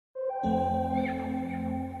September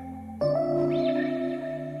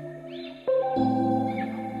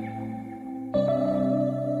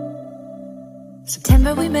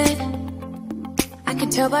we met, I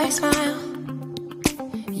could tell by your smile.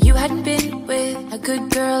 You hadn't been with a good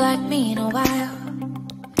girl like me in a while.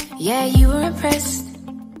 Yeah, you were impressed.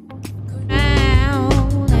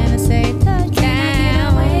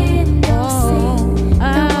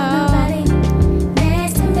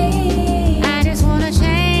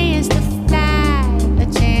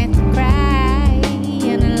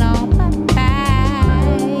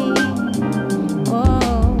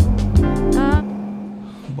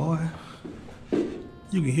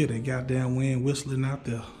 You can hear that goddamn wind whistling out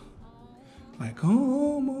there. Like,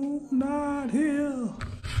 come on, not here.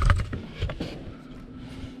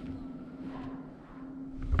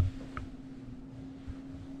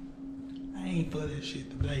 I ain't for that shit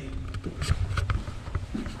today.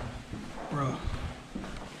 Bruh.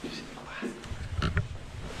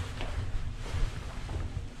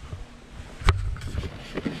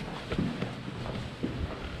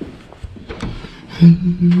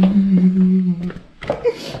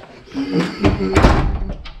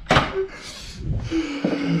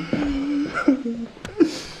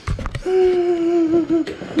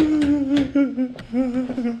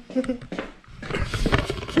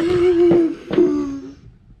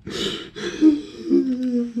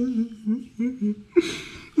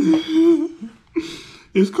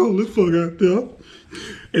 It's cold as fuck out there,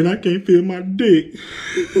 and I can't feel my dick.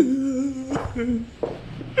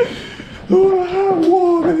 Oh, hot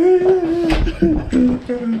water.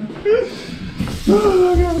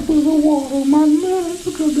 Oh, I gotta put some water on my nuts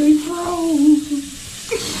because they froze.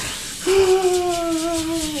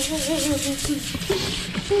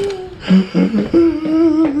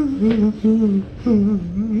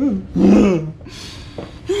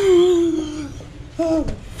 Oh,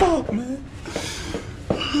 fuck, man.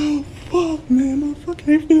 Oh, fuck, man. I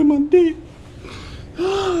can't feel my dick.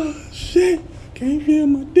 Oh, shit. Can't feel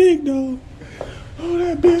my dick, though. Oh,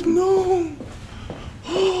 that bitch numb.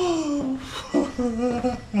 Oh, fuck.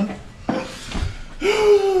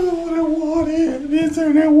 Oh, that water is. Let's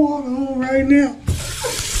turn that water on right now.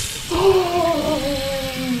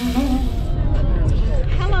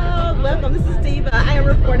 Hello, welcome. This is Steve. I am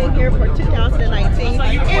reporting here for 2019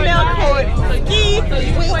 ML Court Ski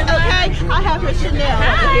Week. Okay, I have here Chanel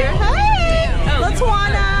over here. Hey,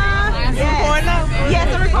 LaTwana. Yes,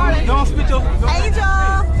 I'm recording. Don't spit your...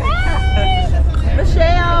 Angel. Hey.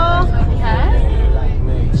 Michelle.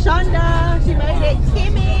 Shonda. She made it.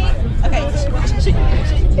 Kimmy. Okay,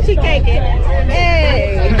 she cake it.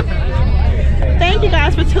 Hey. Thank you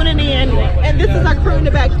guys for tuning in. And this is our crew in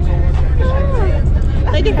the back.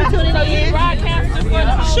 Thank you for tuning in.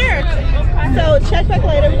 Sure. So check back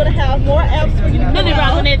later. We're gonna have more apps for you to Really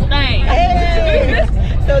rocking that thing. Hey.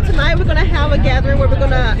 So tonight we're gonna have a gathering where we're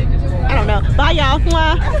gonna, I don't know. Bye y'all.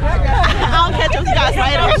 I'll catch up with you guys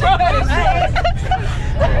later.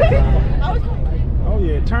 Oh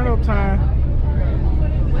yeah, turn up time.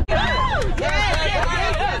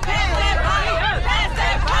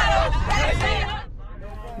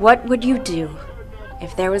 What would you do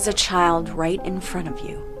if there was a child right in front of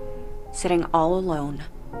you, sitting all alone,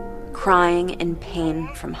 crying in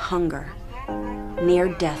pain from hunger, near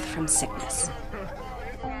death from sickness?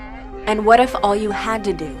 And what if all you had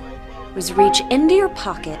to do was reach into your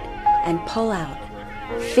pocket and pull out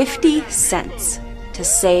 50 cents to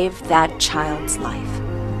save that child's life?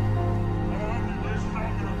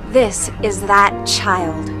 This is that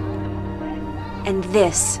child, and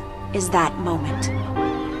this is that moment.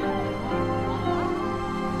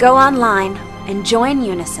 Go online and join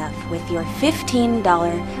UNICEF with your $15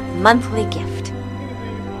 monthly gift.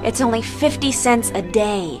 It's only 50 cents a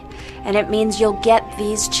day, and it means you'll get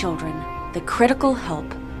these children the critical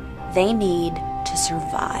help they need to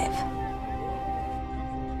survive.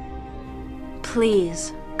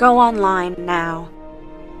 Please go online now,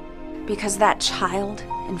 because that child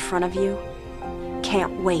in front of you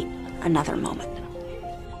can't wait another moment.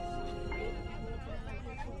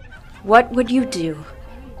 What would you do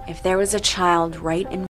if there was a child right in